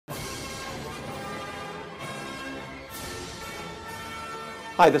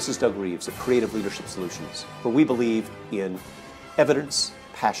Hi, this is Doug Reeves at Creative Leadership Solutions, where we believe in evidence,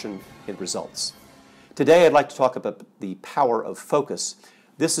 passion, and results. Today I'd like to talk about the power of focus.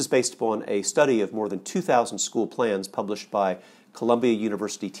 This is based upon a study of more than 2,000 school plans published by Columbia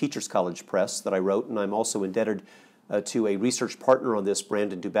University Teachers College Press that I wrote, and I'm also indebted to a research partner on this,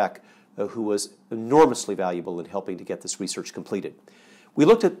 Brandon Dubeck, who was enormously valuable in helping to get this research completed. We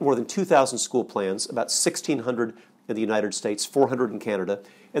looked at more than 2,000 school plans, about 1,600 in the United States, 400 in Canada,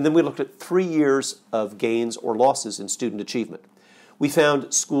 and then we looked at 3 years of gains or losses in student achievement. We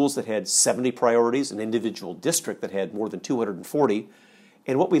found schools that had 70 priorities, an individual district that had more than 240,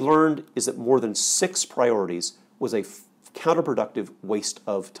 and what we learned is that more than 6 priorities was a counterproductive waste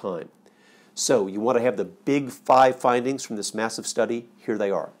of time. So you want to have the big 5 findings from this massive study? Here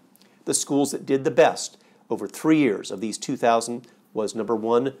they are. The schools that did the best over 3 years of these 2,000 was number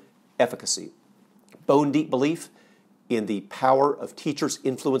 1, efficacy. Bone deep belief in the power of teachers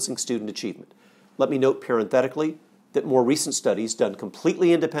influencing student achievement. Let me note parenthetically that more recent studies done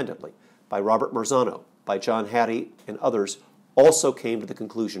completely independently by Robert Marzano, by John Hattie, and others also came to the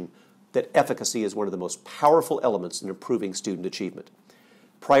conclusion that efficacy is one of the most powerful elements in improving student achievement.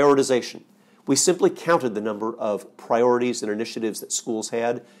 Prioritization. We simply counted the number of priorities and initiatives that schools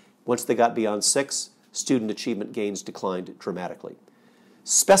had. Once they got beyond 6, student achievement gains declined dramatically.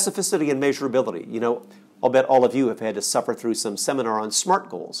 Specificity and measurability. You know, I'll bet all of you have had to suffer through some seminar on SMART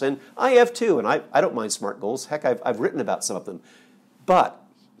goals, and I have too, and I don't mind SMART goals. Heck, I've written about some of them. But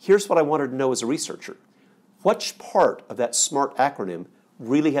here's what I wanted to know as a researcher. Which part of that SMART acronym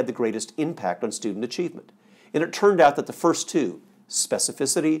really had the greatest impact on student achievement? And it turned out that the first 2,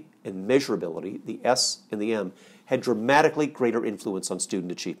 specificity and measurability, the S and the M, had dramatically greater influence on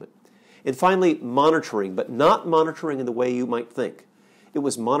student achievement. And finally, monitoring, but not monitoring in the way you might think. It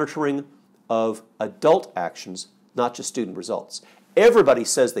was monitoring of adult actions, not just student results. Everybody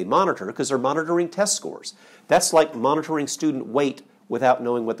says they monitor because they're monitoring test scores. That's like monitoring student weight without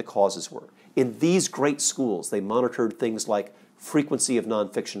knowing what the causes were. In these great schools, they monitored things like frequency of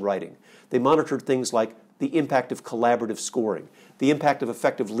nonfiction writing. They monitored things like the impact of collaborative scoring, the impact of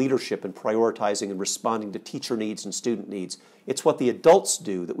effective leadership in prioritizing and responding to teacher needs and student needs. It's what the adults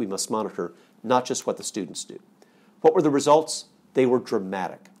do that we must monitor, not just what the students do. What were the results? They were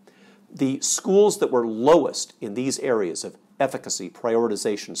dramatic. The schools that were lowest in these areas of efficacy,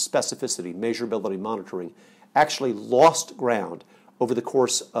 prioritization, specificity, measurability, monitoring actually lost ground over the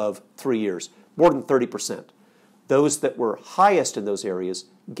course of 3 years, more than 30%. Those that were highest in those areas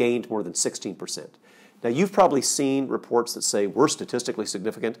gained more than 16%. Now, you've probably seen reports that say we're statistically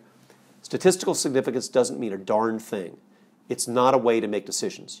significant. Statistical significance doesn't mean a darn thing. It's not a way to make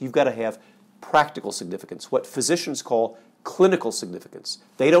decisions. You've got to have practical significance, what physicians call clinical significance.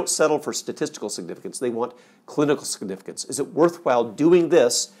 They don't settle for statistical significance. They want clinical significance. Is it worthwhile doing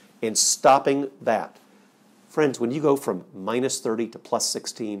this and stopping that? Friends, when you go from -30 to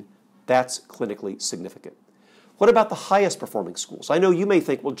 +16, that's clinically significant. What about the highest performing schools? I know you may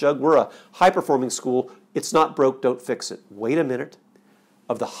think, well, Jug, we're a high-performing school. It's not broke, don't fix it. Wait a minute.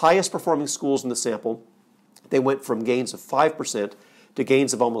 Of the highest performing schools in the sample, they went from gains of 5% to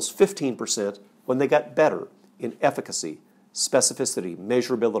gains of almost 15% when they got better in efficacy, specificity,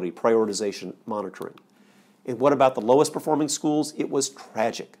 measurability, prioritization, monitoring. And what about the lowest performing schools? It was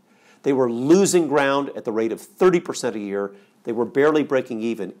tragic. They were losing ground at the rate of 30% a year. They were barely breaking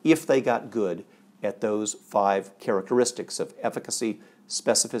even if they got good at those 5 characteristics of efficacy,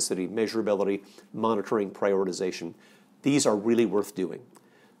 specificity, measurability, monitoring, prioritization. These are really worth doing.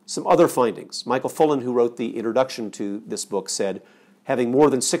 Some other findings. Michael Fullen, who wrote the introduction to this book, said, having more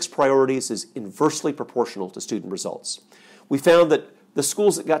than 6 priorities is inversely proportional to student results. We found that the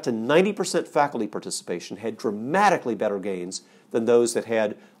schools that got to 90% faculty participation had dramatically better gains than those that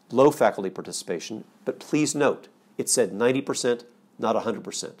had low faculty participation. But please note, it said 90%, not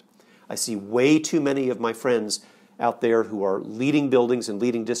 100%. I see way too many of my friends out there who are leading buildings and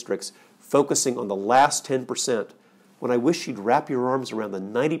leading districts focusing on the last 10%, when I wish you'd wrap your arms around the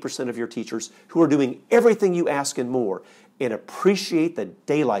 90% of your teachers who are doing everything you ask and more, and appreciate the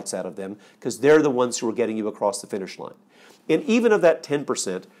daylights out of them because they're the ones who are getting you across the finish line. And even of that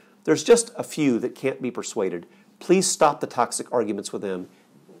 10%, there's just a few that can't be persuaded. Please stop the toxic arguments with them.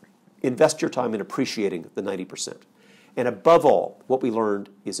 Invest your time in appreciating the 90%. And above all, what we learned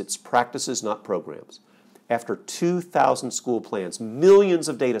is it's practices, not programs. After 2,000 school plans, millions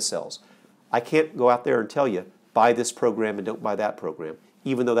of data cells, I can't go out there and tell you, buy this program and don't buy that program,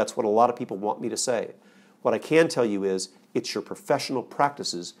 even though that's what a lot of people want me to say. What I can tell you is it's your professional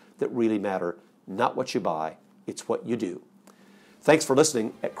practices that really matter, not what you buy, it's what you do. Thanks for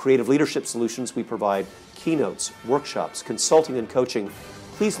listening. At Creative Leadership Solutions, we provide keynotes, workshops, consulting and coaching.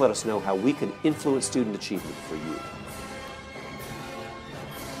 please let us know how we can influence student achievement for you.